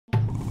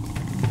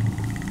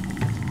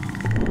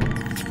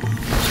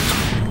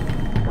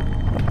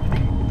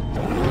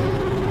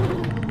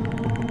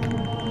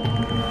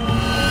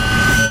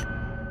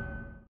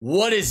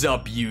What is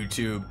up,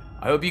 YouTube?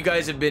 I hope you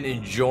guys have been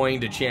enjoying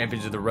the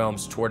Champions of the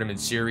Realms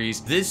tournament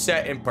series. This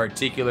set in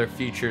particular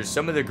features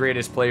some of the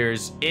greatest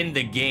players in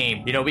the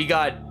game. You know, we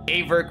got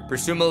Avirk,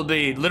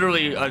 presumably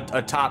literally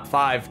a top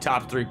 5,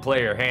 top 3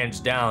 player, hands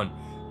down,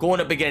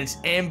 going up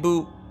against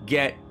Anbu,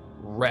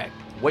 GetReked.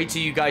 Wait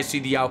till you guys see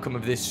the outcome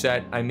of this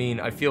set. I mean,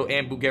 I feel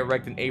Anbu,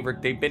 GetReked, and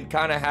Avirk, they've been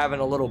kind of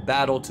having a little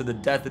battle to the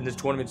death in this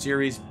tournament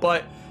series,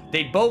 but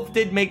they both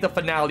did make the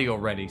finale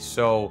already.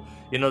 So,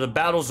 you know, the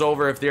battle's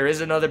over. If there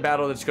is another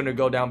battle that's going to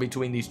go down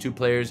between these two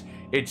players,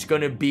 it's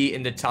going to be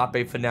in the top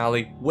 8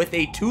 finale with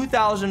a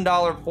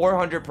 $2,000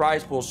 400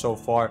 prize pool so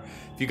far.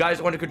 If you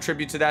guys want to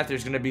contribute to that,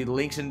 there's going to be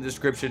links in the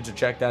description to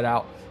check that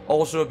out.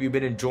 Also, if you've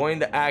been enjoying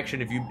the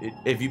action,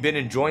 if you've been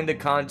enjoying the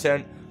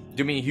content,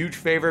 do me a huge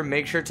favor,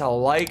 make sure to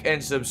like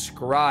and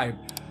subscribe.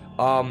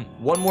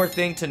 One more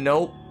thing to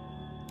note,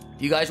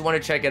 if you guys want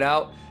to check it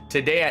out,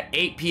 today at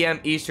 8 p.m.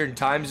 Eastern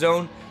time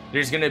zone,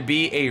 there's going to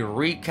be a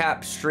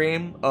recap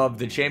stream of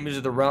the Champions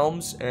of the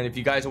Realms. And if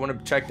you guys want to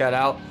check that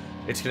out,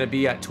 it's going to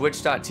be at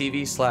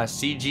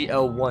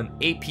twitch.tv/CGL1,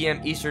 8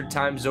 p.m. Eastern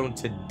time zone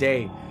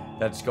today.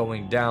 That's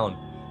going down.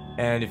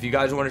 And if you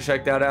guys want to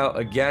check that out,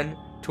 again,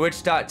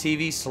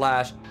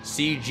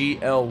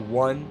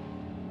 twitch.tv/CGL1,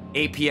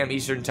 8 p.m.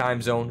 Eastern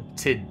time zone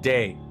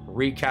today.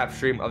 Recap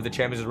stream of the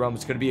Champions of the Realms.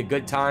 It's going to be a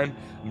good time.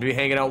 I'm going to be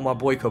hanging out with my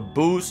boy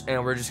Caboose,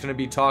 and we're just going to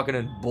be talking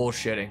and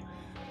bullshitting.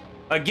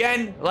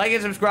 Again, like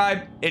and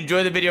subscribe.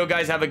 Enjoy the video,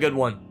 guys. Have a good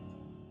one.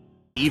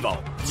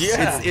 Evo.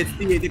 Yeah.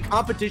 The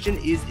competition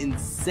is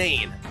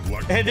insane.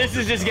 And this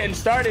is just getting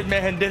started,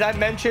 man. Did I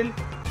mention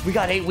we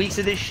got 8 weeks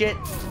of this shit?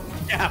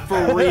 Yeah,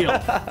 for real.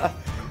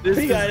 This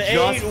we got is 8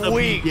 just the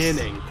weeks.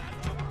 beginning.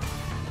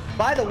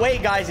 By the way,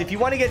 guys, if you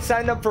want to get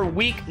signed up for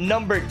week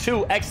number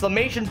 2,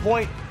 exclamation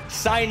point,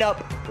 sign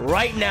up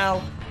right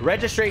now.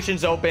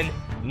 Registration's open.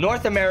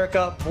 North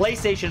America,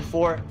 PlayStation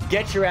 4.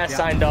 Get your ass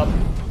signed up,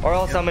 or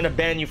else I'm going to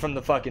ban you from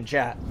the fucking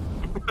chat.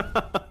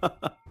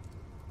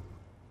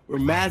 We're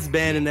mass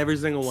banning every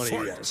single one of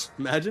you guys.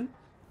 Imagine.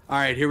 All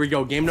right, here we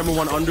go. Game number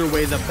 1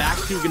 underway. The back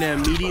two going to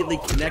immediately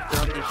connect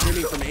up the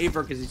shooting from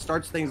Avirk as he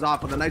starts things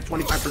off with a nice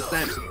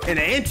 25% and an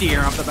anti-air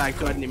off the back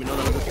two. I didn't even know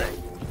that was a thing.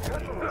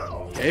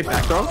 Okay,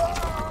 back throw.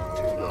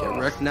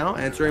 GetReked now,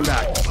 answering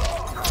back.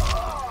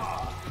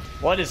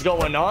 What is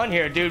going on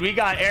here, dude? We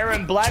got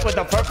Aaron Black with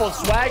the purple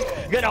swag.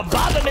 Gonna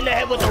bob him in the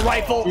head with the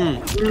rifle.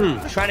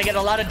 Trying to get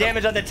a lot of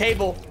damage on the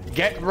table.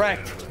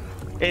 GetReked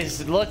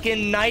is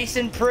looking nice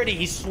and pretty.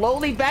 He's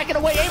slowly backing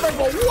away. Avirk,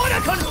 but what a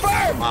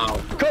confirm!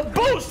 Wow.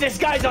 Caboose, this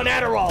guy's on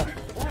Adderall.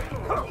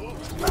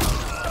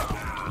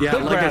 Yeah,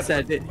 Good like grab. I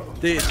said,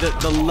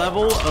 the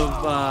level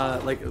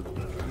of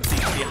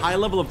the high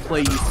level of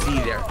play you see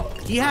there,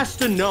 he has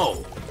to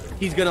know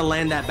he's gonna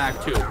land that back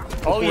two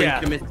before he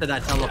commits to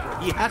that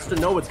teleport. He has to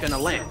know it's gonna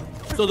land.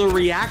 So the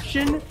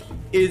reaction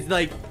is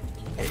like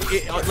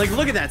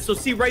look at that. So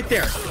see right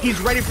there,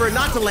 he's ready for it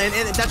not to land,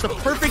 and that's a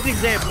perfect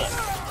example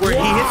where he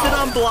hits it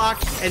on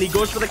block and he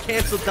goes for the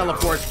cancel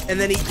teleport, and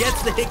then he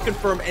gets the hit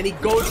confirm and he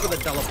goes for the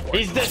teleport.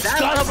 He's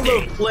disgusting. That level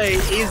of play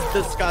is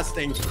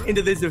disgusting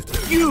into this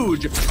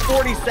huge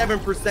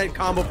 47%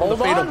 combo from the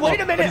fatal blow. Wait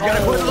a minute. He's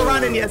gonna put it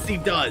around, and yes, he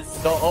does.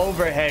 The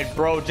overhead,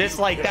 bro, just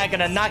like that,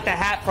 gonna knock the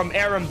hat from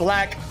Aaron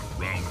Black.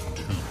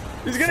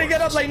 He's gonna get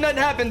up like nothing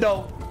happened,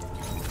 though.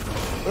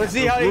 Let's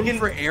see how he can.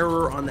 For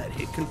error on that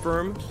hit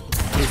confirm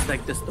is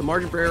like this. The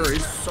margin for error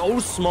is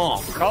so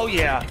small. Oh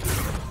yeah,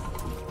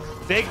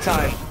 big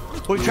time.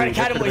 We try to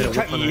catch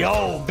him.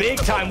 Yo, big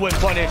time whip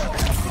punish.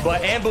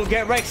 But Anbu,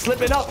 GetReked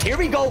slipping up. Here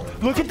we go.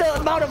 Look at the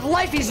amount of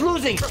life he's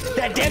losing.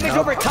 That damage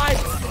over time.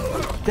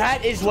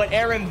 That is what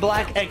Aaron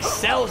Black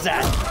excels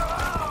at.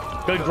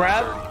 Good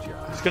grab.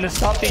 He's gonna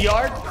stop the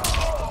yard.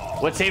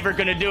 What's Avirk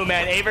gonna do,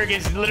 man? Avirk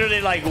is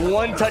literally like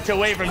one touch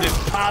away from just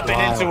popping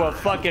into a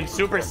fucking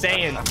Super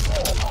Saiyan.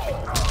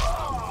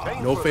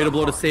 No fatal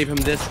blow to save him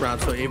this round,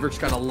 so Avirk's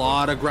got a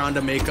lot of ground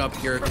to make up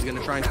here if he's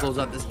gonna try and close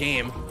out this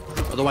game.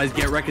 Otherwise,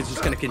 GetReked is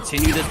just gonna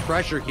continue this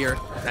pressure here.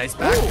 Nice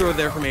back throw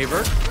there from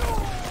Avirk.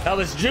 That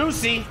was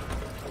juicy.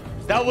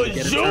 That was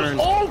juicy.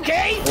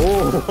 Okay.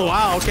 Oh,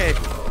 wow, okay.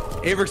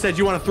 Avirk said,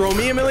 you want to throw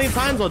me a million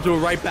times? I'll do it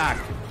right back.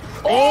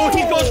 Oh,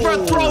 he goes for a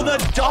throw the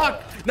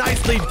duck.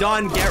 Nicely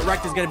done.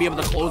 GetReked is going to be able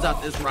to close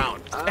out this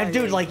round. And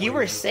dude, like you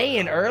were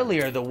saying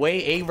earlier, the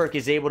way Avirk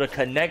is able to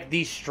connect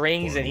these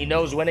strings and he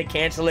knows when to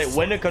cancel it,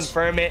 when to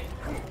confirm it.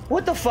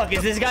 What the fuck?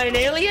 Is this guy an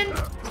alien?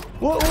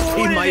 What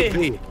he might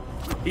be.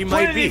 He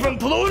might be. He from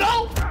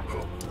Pluto?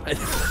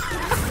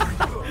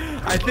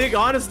 I think,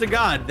 honest to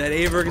God, that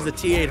Avirk is a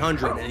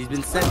T-800 and he's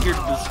been sent here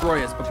to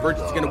destroy us, but Birch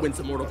is going to win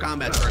some Mortal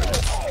Kombat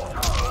tournaments.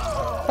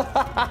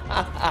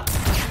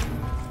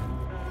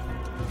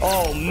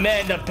 Oh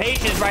man, the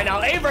patience right now.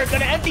 Avirk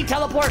gonna empty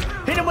teleport,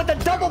 hit him with the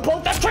double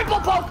poke, the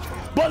triple poke.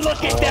 But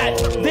look at that.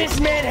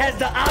 This man has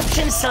the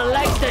option,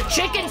 selects the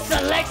chicken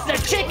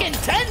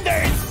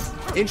tenders.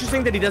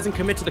 Interesting that he doesn't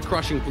commit to the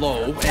crushing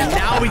blow, and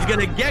now he's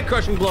gonna get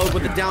crushing blows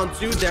with the down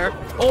 2 there.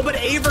 Oh, but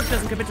Avirk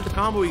doesn't commit to the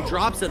combo. He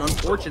drops it.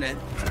 Unfortunate.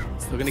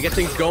 Still gonna get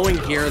things going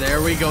here.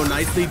 There we go.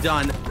 Nicely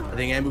done. I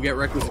think Anbu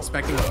GetReked was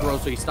expecting a throw,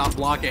 so he stopped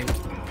blocking.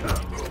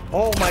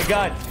 Oh my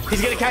god.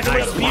 He's gonna catch him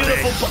with a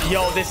beautiful...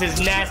 Yo, this is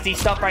nasty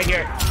stuff right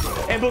here.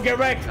 Anbu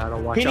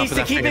GetReked. He needs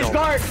to keep his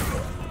guard.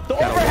 The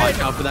overhead.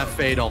 Watch out for that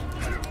fatal.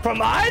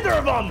 From either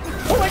of them.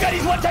 Oh my god,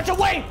 he's one touch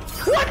away.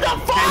 What the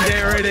fuck? And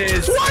there it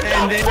is. What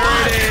the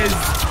fuck? It is.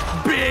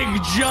 Big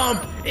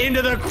jump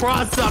into the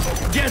cross-up.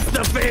 Gets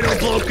the fatal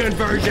blow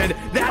conversion.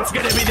 That's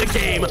going to be the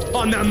game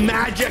on the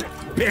Magic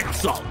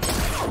Pixel.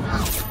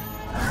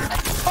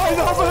 I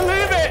don't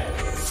believe it.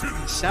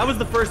 That was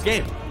the first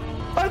game.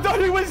 I thought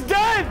he was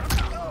dead.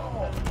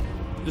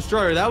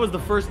 Destroyer, that was the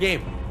first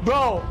game.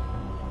 Bro,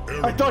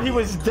 I thought he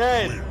was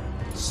dead.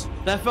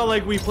 That felt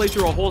like we played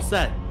through a whole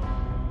set.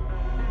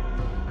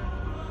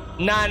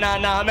 Nah.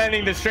 I'm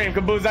ending the stream,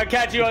 Caboose. I'll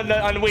catch you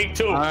on week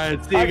 2. All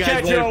right, see you guys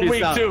catch later. you on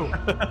week 2.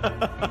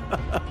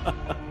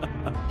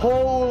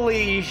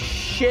 Holy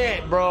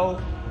shit,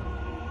 bro.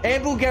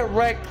 Anbu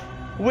GetReked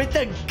with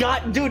the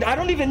gut. Dude, I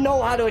don't even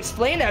know how to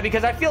explain that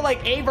because I feel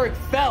like Avirk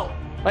felt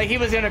like he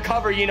was going to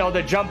cover, you know,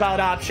 the jump out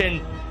option.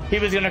 He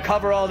was going to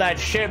cover all that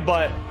shit,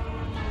 but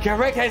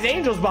GetReked has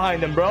angels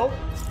behind him, bro.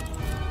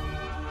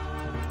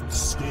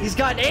 He's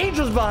got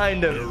angels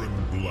behind him.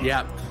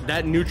 Yeah,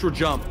 that neutral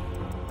jump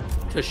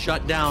to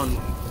shut down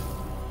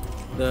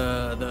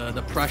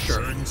the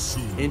pressure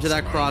into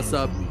that cross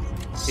up,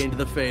 into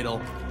the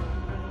fatal.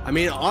 I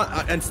mean,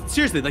 and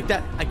seriously, like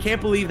that, I can't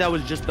believe that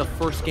was just the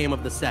first game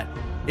of the set.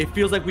 It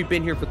feels like we've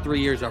been here for 3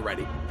 years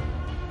already.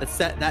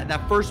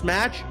 That first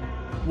match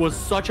was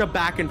such a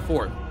back and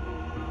forth.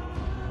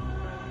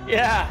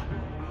 Yeah,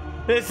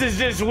 this is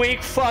just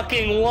week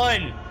fucking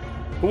 1.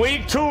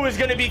 Week 2 is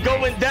gonna be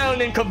going down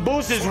in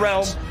Caboose's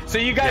realm, so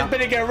you guys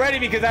better get ready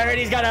because I heard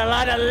he's got a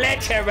lot of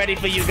leche ready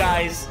for you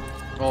guys.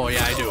 Oh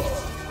yeah, I do.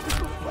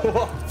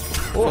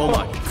 So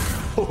much.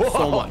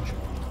 So much.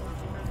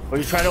 Well,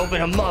 you're trying to open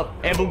him up.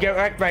 Anbu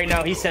GetReked right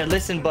now. He said,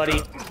 listen,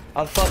 buddy,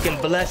 I'm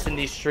fucking blessed in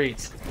these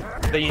streets.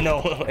 But you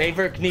know,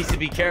 Avirk needs to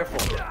be careful.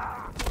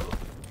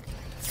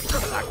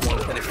 Back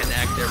one's gonna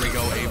connect. There we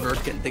go,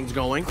 Avirk getting things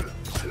going.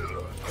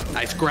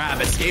 Nice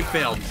grab, escape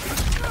failed.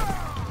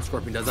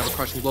 Scorpion does have a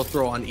crushing blow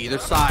throw on either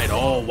side.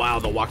 Oh, wow,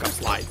 the walk-up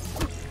slide.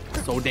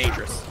 So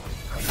dangerous.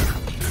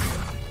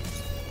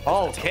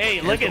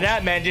 Okay, look at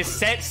that, man. Just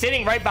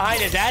sitting right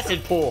behind his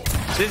acid pool.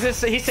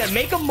 He said,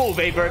 make a move,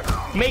 Avirk.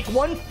 Make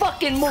one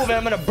fucking move, and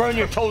I'm going to burn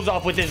your toes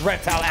off with this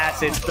reptile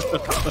acid.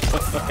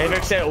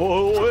 Avirk said,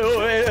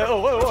 wait.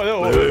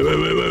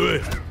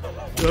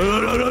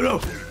 No.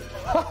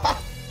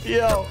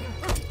 Yo.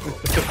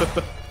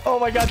 Oh,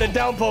 my God, the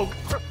down poke.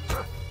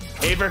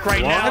 Avirk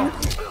right now.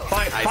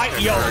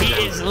 Fight. Yo, he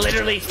is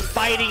literally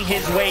fighting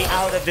his way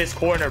out of this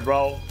corner,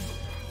 bro.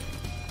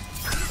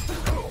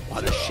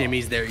 Wow, the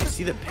shimmies there. You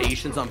see the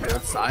patience on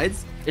both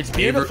sides? It's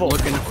beautiful. Avirk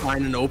looking to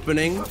find an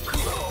opening.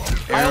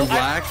 Aaron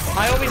Black.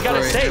 I always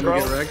gotta say, bro,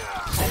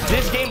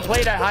 this game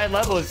played at high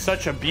level is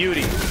such a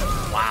beauty.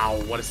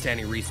 Wow, what a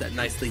standing reset.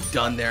 Nicely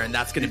done there, and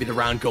that's going to be the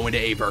round going to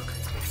Avirk.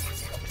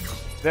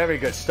 Very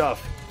good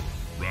stuff.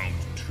 Round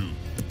 2,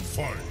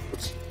 fight.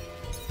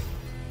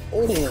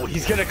 Oh,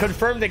 he's gonna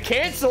confirm the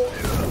cancel.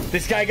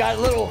 This guy got a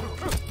little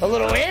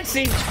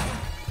antsy.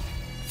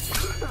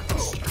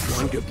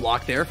 One good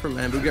block there from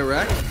Anbu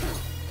GetReked.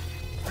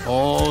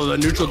 Oh, the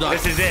neutral duck.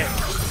 This is it.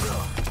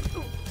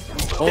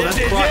 Oh, that's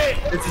clutch.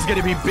 This is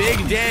gonna be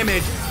big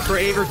damage for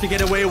Avirk to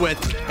get away with,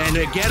 and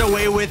to get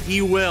away with,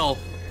 he will.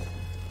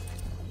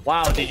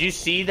 Wow, did you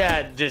see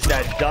that? Just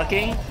that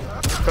ducking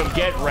from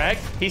GetReked?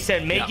 He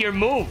said, make your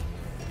move.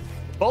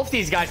 Both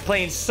these guys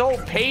playing so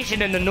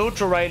patient in the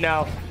neutral right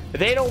now.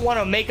 They don't want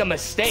to make a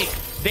mistake.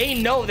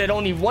 They know that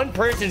only one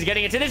person's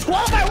getting into this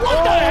qualifier.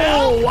 What the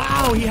hell? Oh,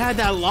 wow, he had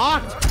that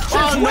locked.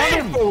 Since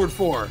when? Forward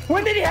 4.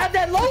 When did he have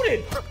that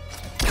loaded?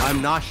 I'm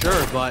not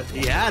sure, but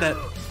he had it.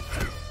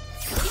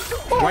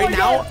 Oh right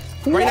now,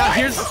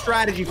 here's the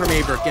strategy from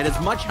Avirk. Get as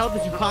much health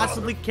as you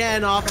possibly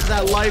can off of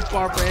that life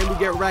bar for Anbu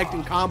GetReked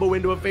and combo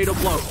into a fatal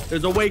blow.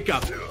 There's a wake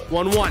up.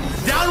 1-1.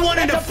 Down 1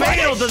 into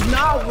fatal does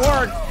not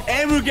work.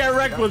 Anbu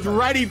GetReked was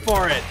ready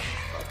for it.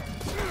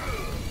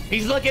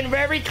 He's looking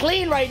very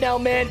clean right now,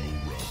 man.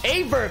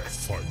 Avirk,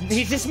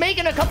 he's just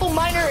making a couple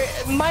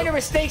minor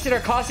mistakes that are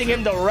costing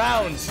him the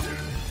rounds.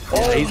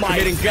 Oh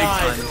my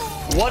God.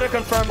 What a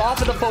confirm off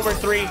of the forward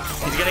 3.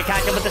 He's gonna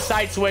catch him with the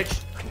side switch.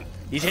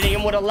 He's hitting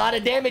him with a lot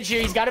of damage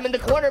here. He's got him in the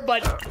corner,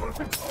 but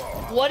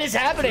what is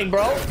happening,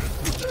 bro?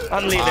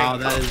 I'm leaving. Wow,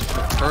 that is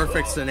the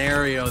perfect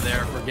scenario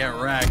there for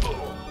GetReked.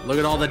 Look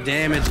at all the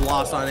damage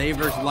lost on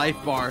Avirk's life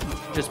bar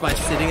just by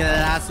sitting in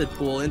that acid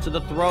pool into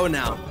the throw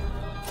now.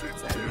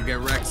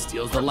 GetReked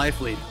steals the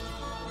life lead.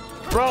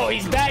 Bro,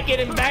 he's back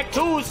in back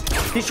twos.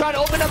 He's trying to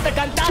open up the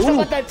cantazo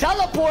with the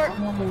teleport.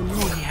 Oh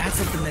no, he had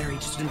something there. He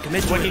just didn't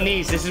commit to it. What he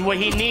needs. This is what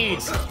he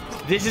needs.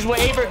 This is what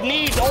Avirk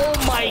needs. Oh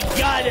my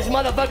God, this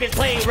motherfucker's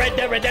playing Red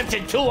Dead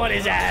Redemption 2 on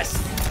his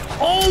ass.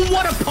 Oh,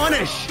 what a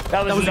punish.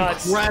 That was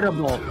nuts.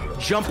 Incredible.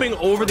 Jumping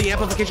over the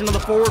amplification on the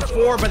forward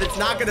 4, but it's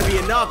not going to be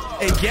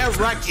enough. And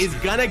GetReked is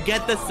going to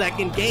get the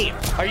second game.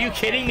 Are you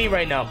kidding me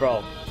right now,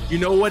 bro? You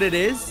know what it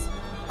is?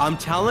 I'm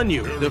telling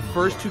you, the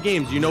first 2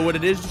 games, you know what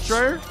it is,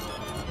 Destroyer?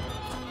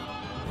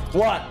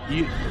 What?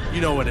 You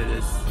know what it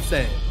is.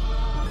 Say it.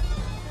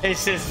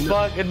 It's just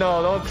fucking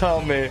no, don't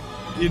tell me.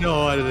 You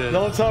know what it is.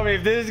 Don't tell me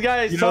if this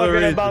guy is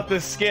talking about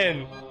the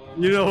skin.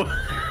 You know.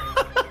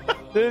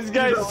 This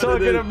guy's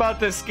talking about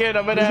the skin.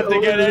 I'm gonna have to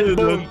get Ed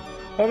Boon.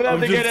 I'm gonna have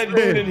to get Ed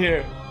Boon in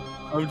here.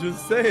 I'm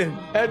just saying.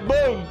 Ed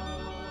Boon.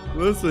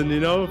 Listen, you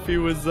know, if he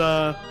was, you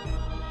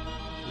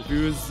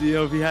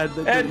know, if he had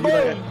Ed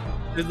Boon.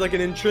 There's like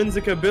an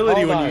intrinsic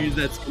ability Hold when on. you use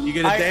that skin. You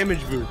get a damage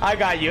boost. I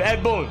got you,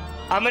 Ed Boon.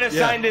 I'm gonna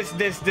sign this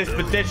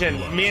petition.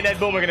 Me and Ed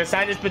Boon, we're gonna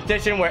sign this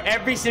petition where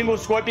every single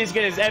Scorpion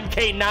skin is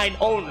MK9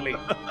 only.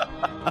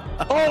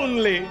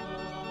 Only.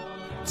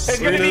 It's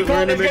gonna be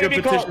called. We're gonna make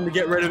a petition to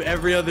get rid of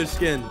every other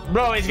skin.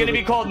 Bro, it's gonna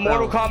be called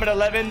Mortal Kombat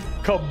 11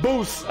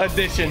 Caboose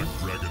Edition.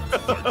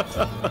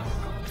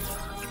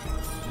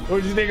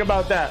 What do you think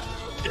about that?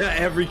 Yeah,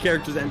 every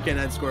character's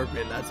MK9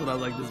 Scorpion. That's what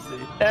I'd like to see.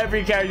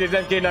 Every character's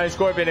MK9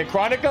 Scorpion. And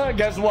Chronica,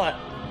 guess what?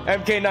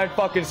 MK9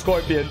 fucking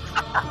Scorpion.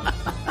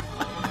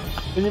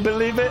 Can you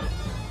believe it?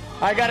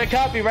 I got a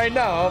copy right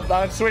now.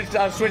 I'll switch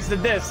to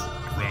this.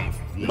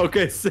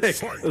 Okay,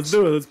 sick. Let's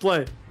do it. Let's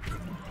play.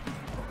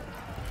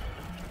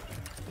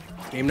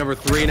 Game number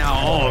 3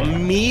 now. Oh,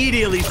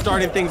 immediately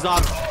starting things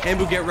off.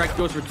 Anbu GetReked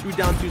goes for 2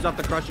 down 2s off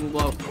the crushing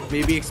blow.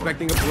 Maybe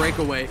expecting a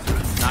breakaway.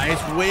 Nice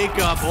wake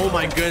up. Oh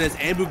my goodness.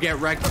 Anbu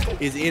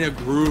GetReked is in a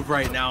groove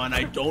right now, and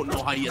I don't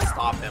know how you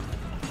stop him.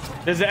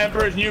 Is the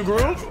Emperor's New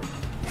Groove?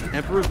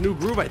 Emperor's New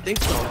Groove, I think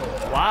so.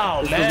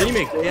 Wow, man. The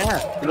remake,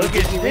 yeah. Look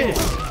at this.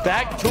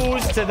 Back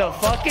twos to the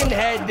fucking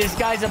head. This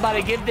guy's about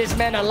to give this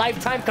man a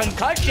lifetime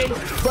concussion.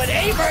 But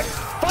Avirk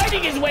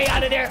fighting his way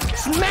out of there,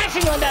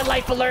 smashing on that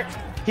life alert.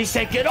 He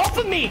said, "Get off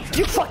of me,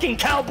 you fucking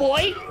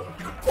cowboy!"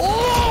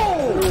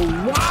 Oh!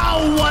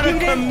 Wow, what a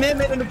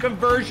commitment and a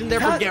conversion there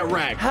for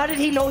GetReked. How did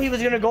he know he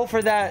was gonna go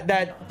for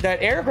that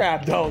air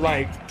grab though?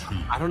 Like,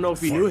 I don't know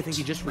if he knew. I think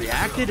he just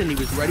reacted and he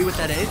was ready with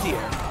that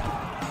anti-air.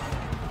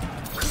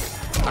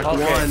 Act 1,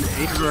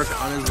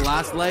 Avirk on his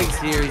last legs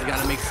here. He's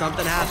got to make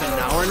something happen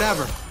now or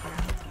never.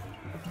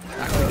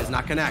 Actually does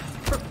not connect.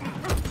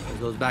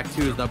 Goes back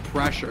to the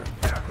pressure.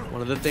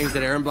 One of the things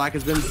that Aaron Black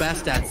has been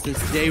best at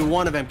since day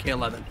 1 of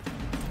MK11.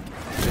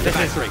 This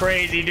is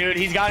crazy, dude.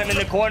 He's got him in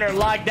the corner,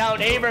 locked down.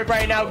 Avirk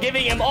right now,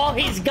 giving him all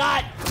he's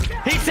got.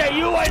 He said,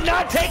 "You are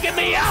not taking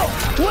me out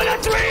with a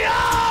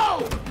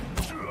 3-0!"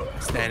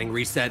 Standing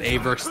reset,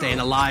 Avirk staying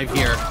alive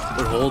here.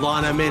 But hold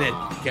on a minute.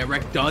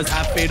 GetReked does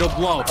have fatal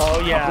blow.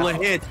 Oh, yeah. Couple of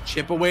hits,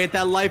 chip away at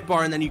that life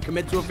bar, and then you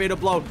commit to a fatal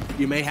blow.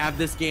 You may have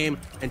this game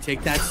and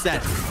take that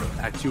set.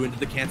 Back 2 into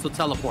the cancel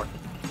teleport.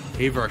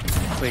 Avirk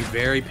playing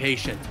very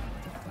patient.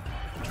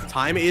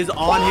 Time is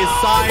on his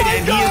side,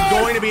 and he is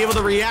going to be able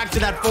to react to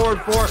that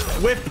forward 4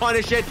 with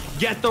punish it,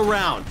 get the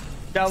round.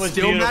 That was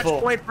still beautiful.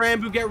 Match point for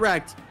Anbu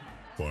GetReked.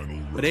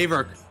 But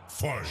Avirk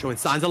showing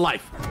signs of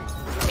life.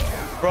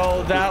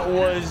 Bro, that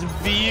was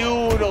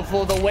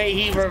beautiful. The way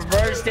he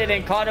reversed it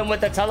and caught him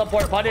with the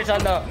teleport punish on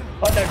the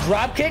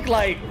drop kick.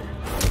 Like,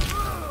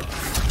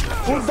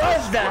 who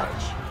does that?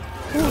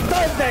 Who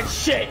does that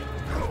shit?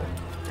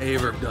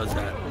 Avirk does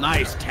that.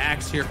 Nice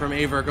tax here from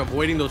Avirk,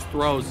 avoiding those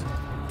throws.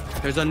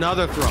 There's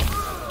another throw.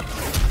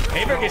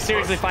 Avirk is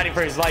seriously fighting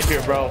for his life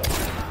here, bro.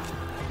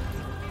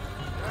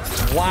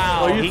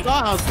 Wow. Well, you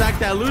saw how stacked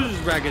that loser's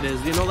bracket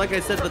is. You know, like I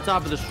said at the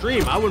top of the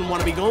stream, I wouldn't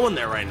want to be going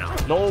there right now.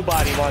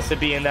 Nobody wants to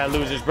be in that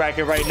loser's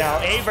bracket right now.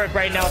 Avirk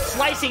right now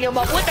slicing him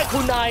up with the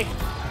kunai.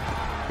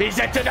 He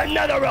said, "To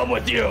another realm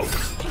with you."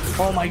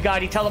 Oh my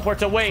god, he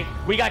teleports away.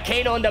 We got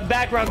Kano in the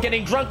background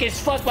getting drunk as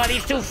fuck, but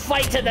these 2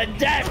 fight to the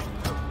death.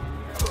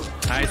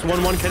 Nice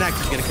 1-1 connect.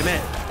 He's going to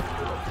commit.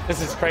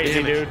 This is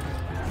crazy, dude.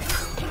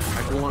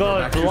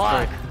 Good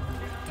block.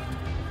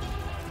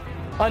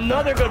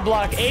 Another good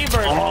block.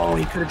 Avirk. Oh,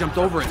 he could have jumped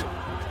over it.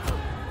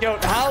 Yo,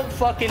 how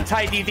fucking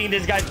tight do you think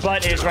this guy's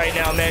butt is right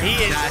now, man? He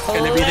is. That's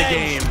going to be the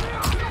game.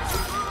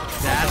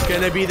 That's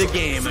going to be the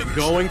game.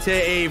 Going to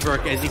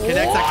Avirk as he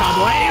connects that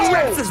combo and he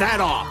rips his head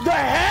off. The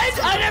head?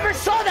 I never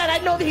saw that. I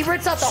know that he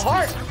rips out the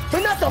heart,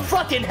 but not the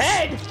fucking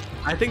head.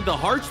 I think the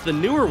heart's the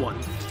newer one.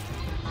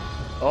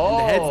 Oh. And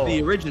the head's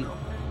the original.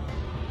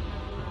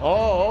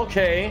 Oh,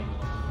 okay.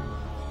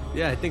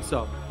 Yeah, I think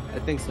so. I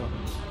think so.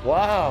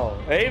 Wow.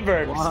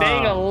 Avirk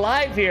staying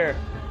alive here.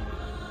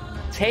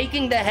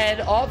 Taking the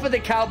head off of the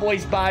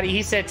cowboy's body.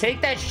 He said,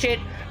 "Take that shit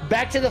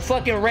back to the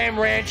fucking Ram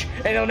Ranch,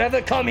 and he'll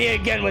never come here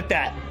again with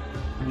that."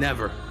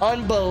 Never.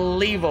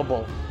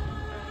 Unbelievable.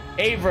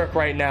 Avirk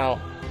right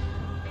now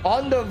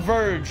on the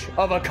verge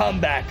of a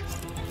comeback.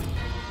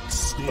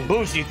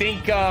 Boost, you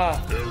think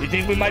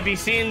we might be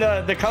seeing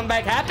the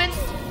comeback happen?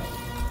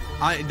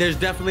 There's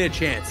definitely a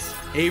chance.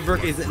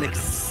 Avirk is an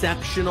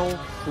exceptional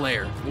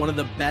player, one of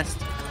the best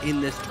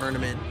in this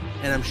tournament,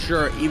 and I'm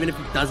sure even if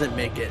he doesn't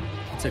make it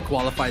to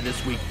qualify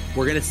this week,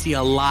 we're going to see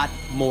a lot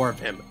more of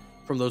him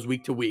from those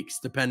week to weeks,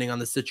 depending on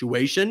the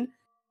situation.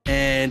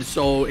 And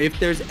so if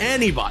there's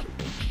anybody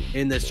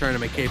in this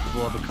tournament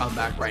capable of a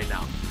comeback right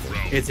now,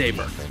 it's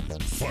Avirk.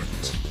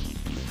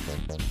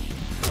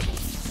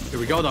 Here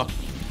we go, though.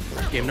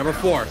 Game number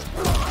 4.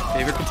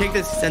 Avirk can take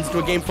this, sends it to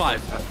a game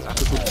 5.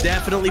 This will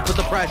definitely put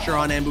the pressure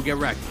on Anbu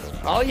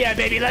GetReked. Oh yeah,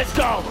 baby, let's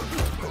go.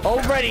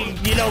 Already,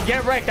 you know,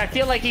 GetReked. I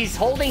feel like he's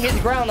holding his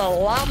ground a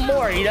lot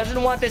more. He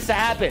doesn't want this to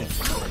happen.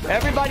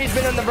 Everybody's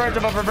been on the verge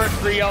of a reverse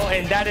 3-0,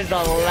 and that is the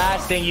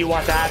last thing you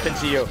want to happen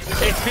to you.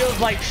 It feels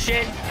like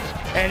shit,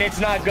 and it's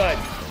not good.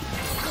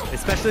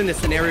 Especially in a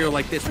scenario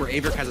like this where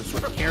Avirk has a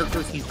sort of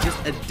characters, he's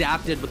just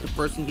adapted with the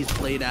person he's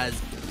played as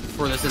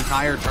for this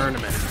entire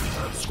tournament,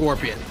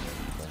 Scorpion.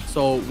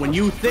 So when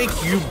you think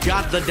you've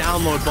got the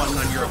download button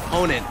on your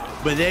opponent,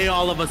 but they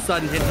all of a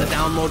sudden hit the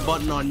download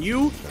button on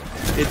you,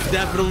 it's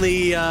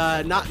definitely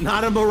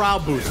not a morale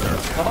booster.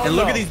 Oh, and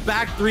look at these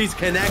back threes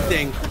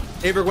connecting.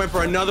 Avirk went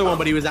for another one,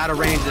 but he was out of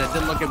range, and it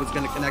didn't look like it was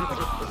going to connect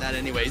with that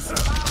anyways.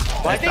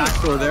 Well, I think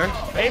backdoor there.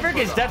 Avirk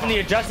is definitely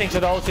adjusting to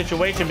the whole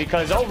situation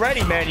because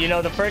already, man, you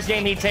know, the first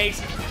game he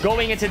takes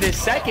going into this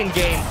second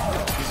game,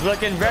 he's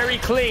looking very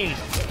clean.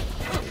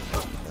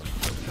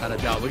 Without a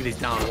doubt. Look at these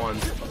down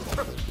ones.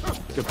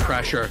 Good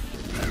pressure.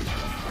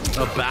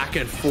 A back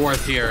and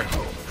forth here.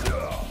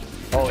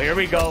 Oh, here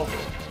we go.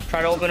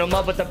 Try to open him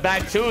up with the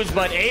back twos,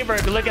 but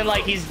Avirk looking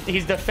like he's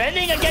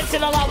defending against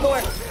it a lot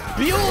more.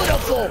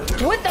 Beautiful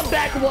with the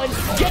back one,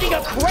 getting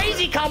a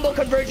crazy combo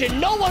conversion.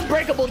 No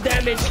unbreakable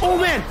damage. Oh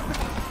man,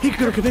 he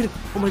could have committed.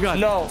 Oh my god.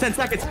 No. 10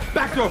 seconds.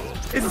 Back throw.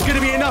 Is this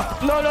gonna be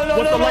enough? No.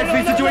 What's the life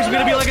lead situation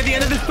gonna be like at the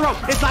end of this throw?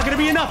 It's not gonna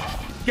be enough.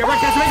 GetReked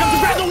has to make up the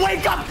grab to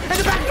wake up, and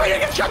the back three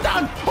gets shut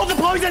down. Oh, the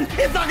poison.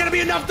 It's not gonna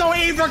be enough though.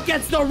 Avirk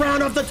gets the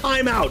round of the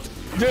timeout.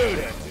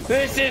 Dude,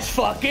 this is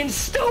fucking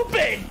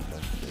stupid.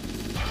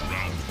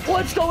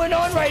 What's going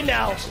on right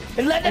now?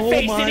 And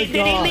Leatherface,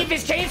 did he leave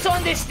his chainsaw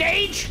on this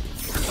stage?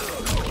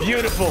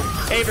 Beautiful.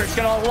 Avirk's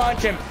gonna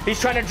launch him. He's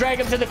trying to drag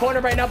him to the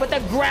corner right now, but the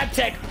grab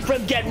tech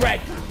from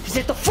GetReked. He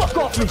said, "The fuck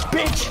off, you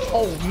bitch!"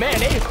 Oh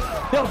man,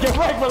 yo,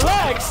 GetReked,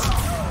 relax.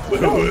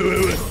 Wait.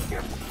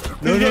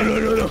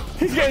 No.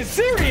 He's getting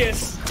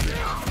serious.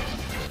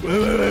 Wait.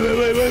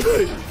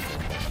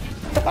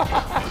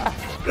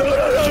 No.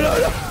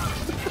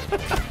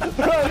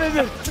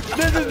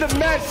 This is the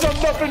match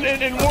summed up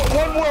in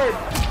one word.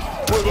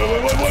 Wait.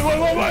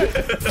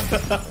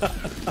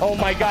 Oh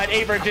my god,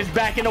 Avirk is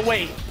backing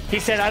away. He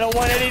said, "I don't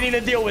want anything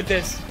to deal with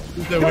this."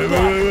 Wait.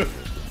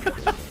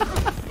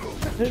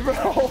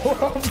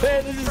 Oh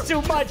man, this is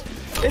too much.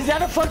 Is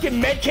that a fucking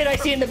med kit I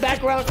see in the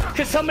background?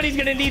 Because somebody's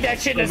gonna need that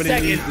shit in a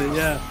second. Needs it,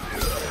 yeah.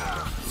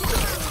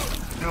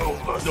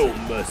 No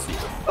mercy.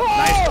 Oh!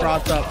 Nice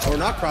cross up, or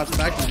not cross up,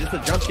 actually, just a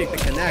jump kick to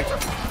connect.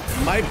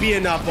 Might be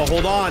enough, but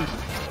hold on.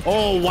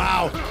 Oh,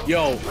 wow.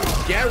 Yo,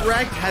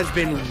 GetReked has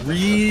been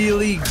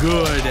really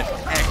good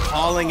at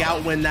calling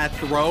out when that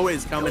throw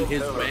is coming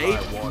his way,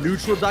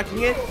 neutral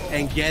ducking it,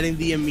 and getting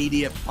the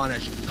immediate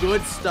punish.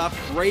 Good stuff.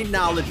 Great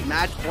knowledge.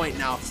 Match point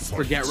now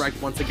for GetReked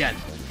once again.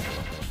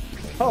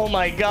 Oh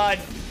my god.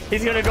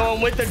 He's gonna go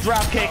in with the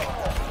drop kick.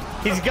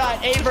 He's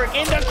got Avirk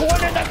in the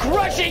corner. The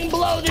crushing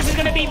blow. This is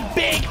gonna be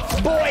big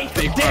boy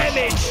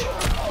damage.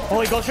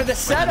 Oh, he goes for the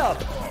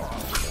setup.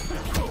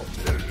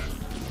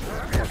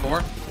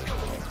 4-4.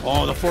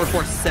 Oh, the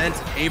 4-4 sent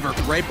Avirk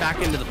right back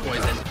into the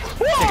poison.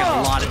 Taking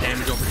a lot of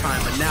damage over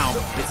time, but now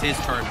it's his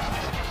turn.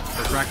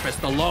 For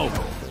breakfast, the low.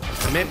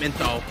 Commitment,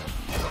 though.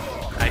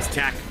 Nice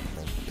tech.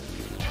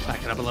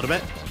 Back it up a little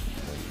bit.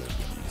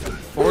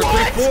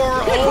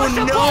 4-3-4. Oh,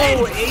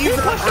 no.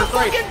 Avirk.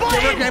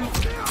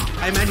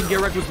 I imagine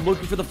GetReked was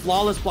looking for the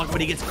flawless block,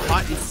 but he gets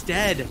caught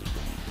instead.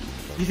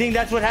 You think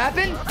that's what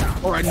happened?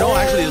 Or no,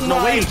 actually, there's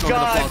no way he's going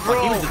for the flawless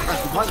block. He was just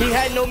pressing the button. He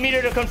had no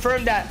meter to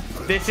confirm that.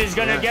 This is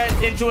gonna get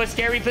into a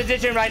scary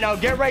position right now.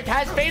 GetReked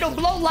has fatal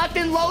blow locked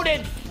and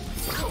loaded.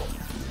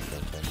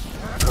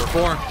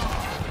 4-4.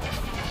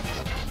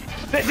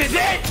 This is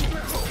it.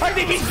 I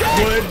think he's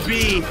dead. Would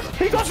be.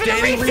 He goes for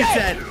the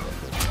reset.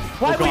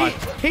 Why would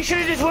he should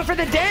have just went for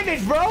the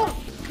damage, bro.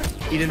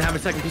 He didn't have a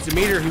second piece of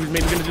meter. He was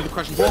maybe gonna do the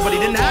crushing blow, but he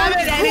didn't have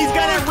it, and he's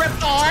gonna rip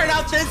the heart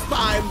out this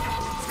time.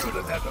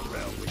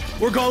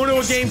 We're going to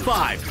a game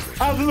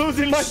 5. I'm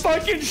losing my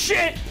fucking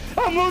shit.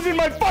 I'm losing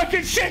my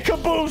fucking shit,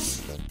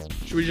 Caboose.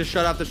 Should we just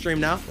shut off the stream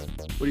now?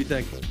 What do you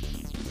think?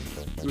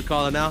 Should we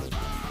call it now?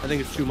 I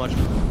think it's too much.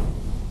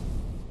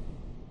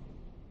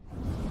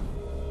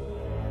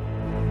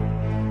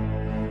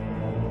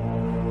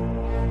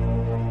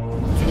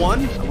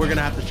 One, we're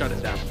gonna have to shut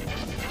it down.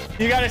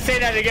 You gotta say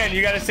that again.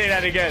 You gotta say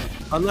that again.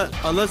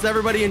 Unless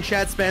everybody in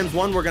chat spams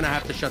 1, we're gonna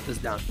have to shut this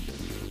down.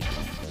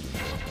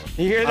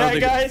 You hear that,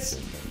 guys?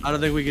 I don't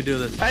think we can do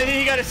this. I think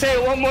you gotta say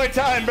it one more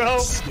time, bro. I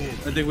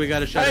think we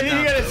gotta shut it down. I think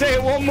you gotta say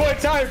it one more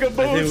time, Caboose.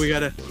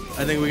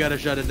 I think we gotta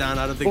shut it down.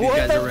 I don't think these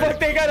guys are ready. What the fuck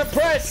they gotta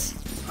press?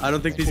 I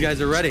don't think these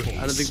guys are ready.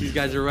 I don't think these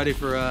guys are ready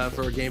for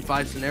a game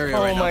 5 scenario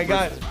right now. Oh my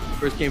god.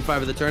 First game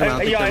 5 of the tournament. I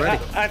don't think they're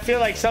ready. I feel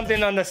like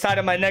something on the side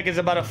of my neck is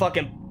about to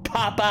fucking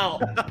pop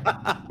out.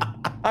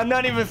 I'm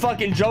not even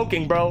fucking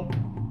joking, bro.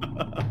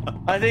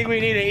 I think we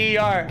need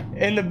an ER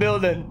in the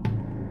building.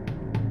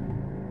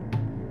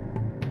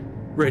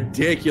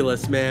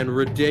 Ridiculous, man.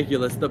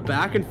 Ridiculous. The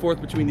back and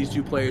forth between these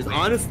two players,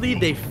 honestly,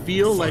 they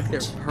feel like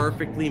they're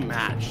perfectly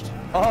matched.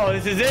 Oh,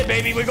 this is it,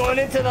 baby. We're going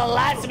into the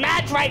last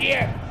match right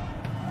here.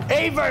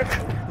 Avirk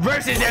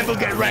versus Anbu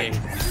GetReked.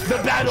 The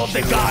battle of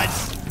the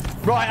gods.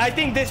 Bro, I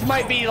think this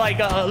might be like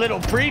a little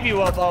preview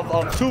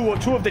of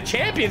two of the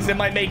champions that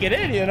might make it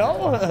in, you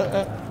know?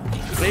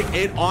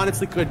 It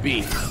honestly could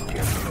be.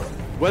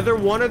 Whether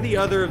one or the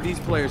other of these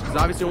players, because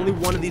obviously only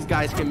one of these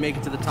guys can make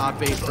it to the top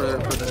 8 for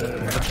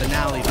the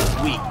finale this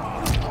week.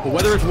 But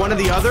whether it's one or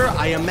the other,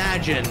 I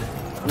imagine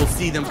we'll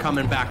see them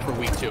coming back for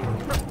week 2.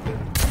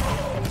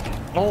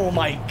 Oh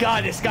my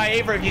god, this guy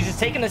Avirk, he's just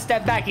taking a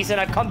step back. He said,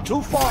 I've come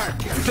too far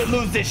to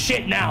lose this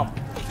shit now.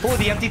 Oh,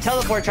 the empty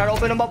teleport tried to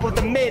open him up with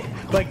the mid,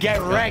 but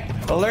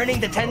GetReked, learning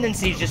the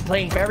tendencies, just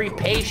playing very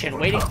patient,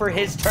 waiting for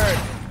his turn.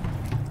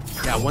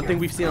 Yeah, one thing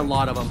we've seen a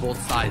lot of on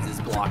both sides is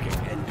blocking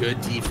and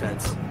good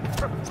defense.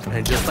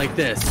 And just like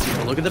this,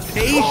 look at the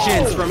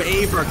patience from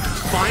Avirk.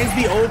 Finds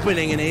the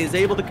opening and is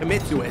able to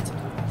commit to it.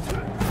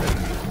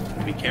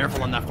 Be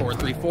careful on that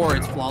 4-3-4.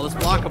 It's flawless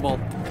blockable.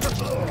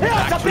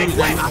 Yeah, it's a big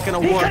win. Not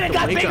gonna he work. could have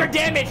got bigger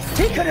damage.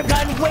 He could have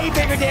gotten way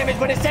bigger damage,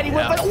 but instead he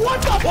went. But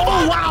what the fuck?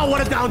 Oh wow,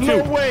 what a down 2.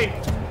 No way.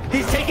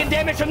 He's taking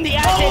damage from the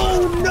acid.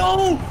 Oh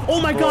no! Oh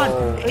my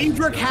god!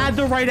 Avirk had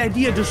the right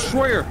idea.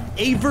 Destroyer.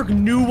 Avirk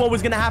knew what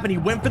was gonna happen. He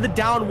went for the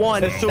down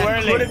 1. That's too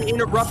that early. could have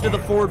interrupted the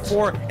forward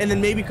 4, and then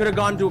maybe could have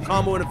gone to a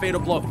combo and a fatal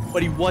blow.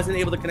 But he wasn't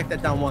able to connect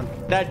that down 1.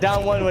 That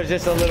down 1 was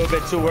just a little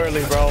bit too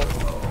early, bro.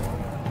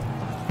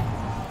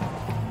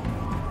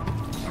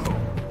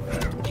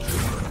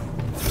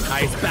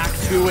 Nice back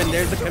 2, and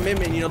there's the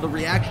commitment. You know, the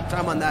reaction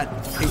time on that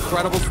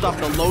incredible stuff.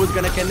 The low is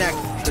gonna connect.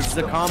 This is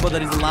a combo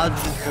that he's allowed to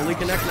just fully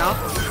connect now.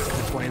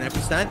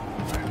 29%.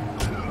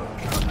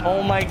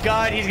 Oh my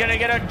god, he's gonna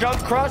get a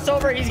jump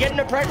crossover. He's getting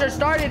the pressure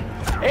started.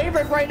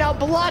 Avirk right now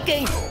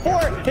blocking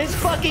for his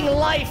fucking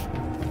life.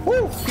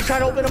 Woo! He's trying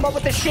to open him up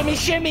with the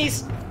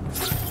shimmies.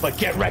 But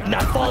GetReked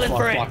not falling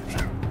for it.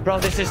 Bro,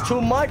 this is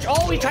too much.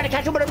 Oh, he's trying to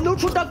catch him with a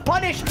neutral duck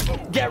punish.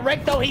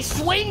 GetReked though, he's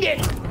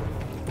swinging.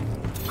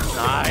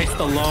 Nice,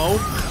 the low.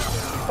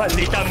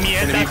 Maldita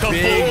mierda, Gonna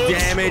be big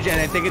damage, and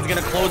I think it's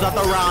gonna close out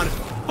the round.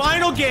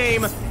 Final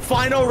game,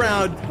 final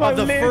round of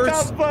the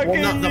first, well,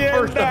 not the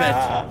first of it,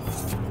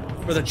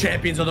 for the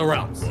champions of the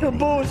realms.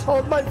 Caboose,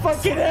 hold my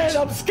fucking head,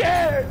 I'm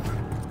scared.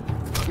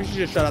 We should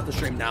just shut out the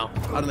stream now.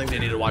 I don't think they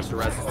need to watch the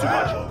rest. It's too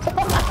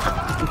much.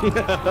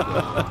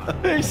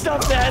 He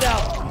stuffed the head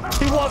out.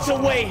 He walks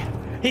away.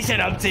 He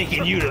said, I'm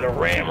taking you to the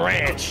Ram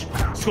Ranch.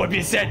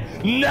 Scorpion said,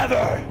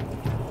 never.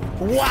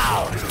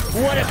 Wow,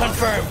 what a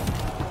confirm.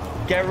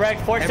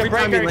 GetReked, force the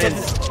breaker.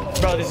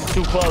 Bro, this is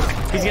too close.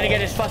 He's gonna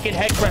get his fucking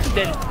head crushed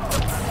in.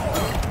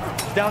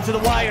 Down to the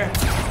wire.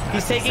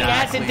 He's taking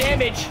acid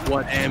damage.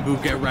 What Anbu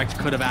GetReked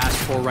could have asked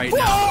for right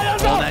now.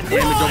 All that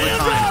damage over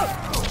time.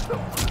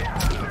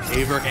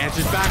 Avirk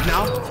answers back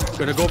now.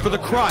 Gonna go for the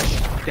crush.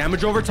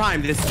 Damage over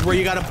time. This is where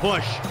you gotta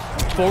push.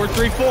 Forward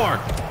 3-4.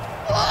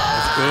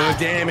 That's good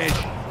damage.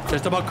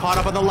 Just about caught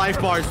up on the life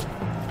bars.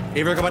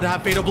 Avirk about to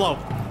have fatal blow.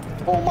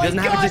 Oh my he doesn't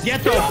have it just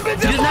yet, though. He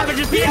doesn't have it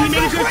just yet. He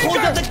made sure to close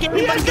out the game,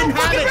 but he didn't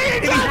have it.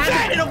 If he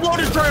had it, it'll blow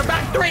Destroyer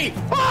back 3.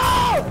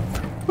 Oh!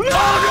 No,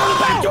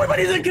 back 2, but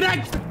he didn't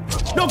connect.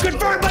 No,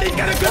 confirm, but he's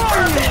gonna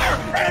confirm there.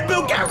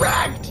 Anbu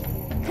GetReked.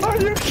 Are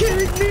you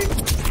kidding me?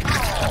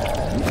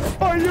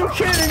 Are you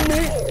kidding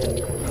me?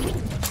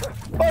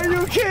 Are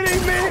you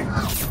kidding me?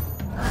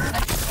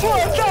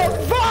 What the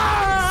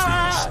fuck?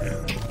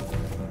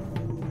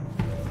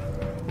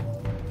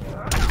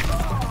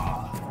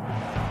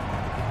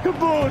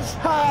 Caboose,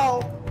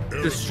 how?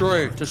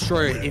 Destroyer.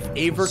 If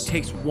Avirk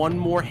takes one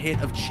more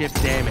hit of chip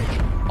damage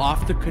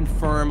off the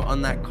confirm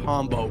on that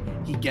combo,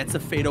 he gets a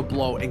fatal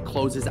blow and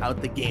closes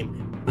out the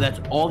game. But that's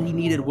all he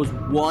needed was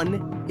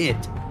one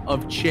hit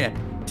of chip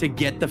to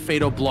get the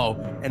fatal blow.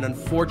 And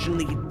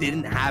unfortunately, he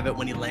didn't have it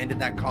when he landed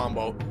that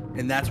combo.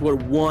 And that's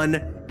what won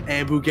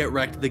Anbu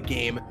GetReked the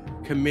game,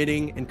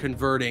 committing and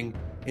converting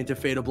into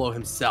fatal blow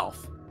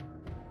himself.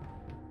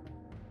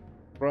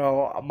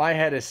 Bro, my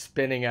head is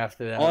spinning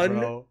after that,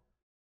 bro.